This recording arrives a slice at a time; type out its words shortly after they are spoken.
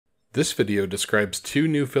This video describes two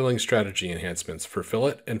new filling strategy enhancements for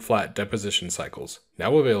fillet and flat deposition cycles,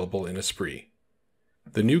 now available in ESPRIT.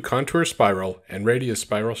 The new contour spiral and radius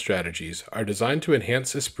spiral strategies are designed to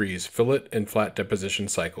enhance ESPRIT's fillet and flat deposition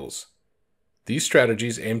cycles. These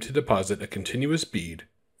strategies aim to deposit a continuous bead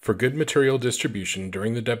for good material distribution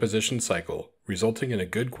during the deposition cycle, resulting in a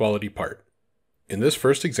good quality part. In this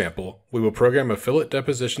first example, we will program a fillet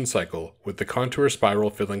deposition cycle with the contour spiral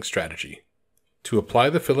filling strategy. To apply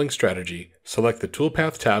the filling strategy, select the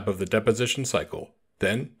Toolpath tab of the deposition cycle,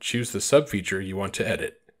 then choose the subfeature you want to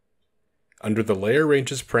edit. Under the Layer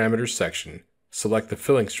Ranges Parameters section, select the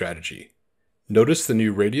filling strategy. Notice the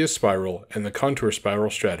new radius spiral and the contour spiral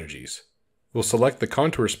strategies. We'll select the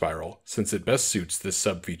contour spiral since it best suits this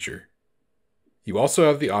subfeature. You also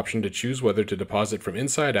have the option to choose whether to deposit from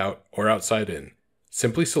inside out or outside in.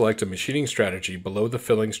 Simply select a machining strategy below the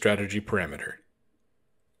filling strategy parameter.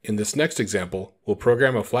 In this next example, we'll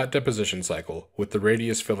program a flat deposition cycle with the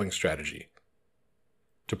radius filling strategy.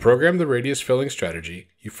 To program the radius filling strategy,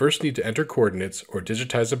 you first need to enter coordinates or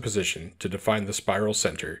digitize a position to define the spiral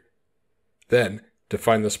center. Then,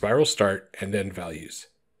 define the spiral start and end values.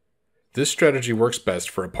 This strategy works best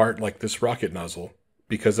for a part like this rocket nozzle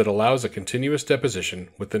because it allows a continuous deposition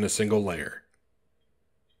within a single layer.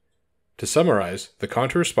 To summarize, the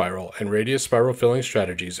contour spiral and radius spiral filling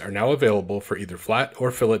strategies are now available for either flat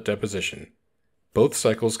or fillet deposition. Both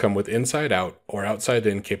cycles come with inside-out or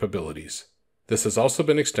outside-in capabilities. This has also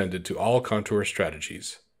been extended to all contour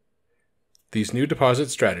strategies. These new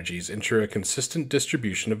deposit strategies ensure a consistent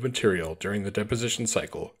distribution of material during the deposition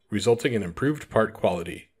cycle, resulting in improved part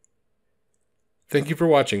quality. Thank you for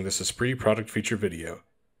watching this ESPRIT product feature video.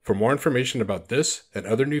 For more information about this and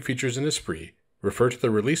other new features in ESPRIT, refer to the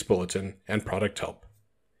release bulletin and product help.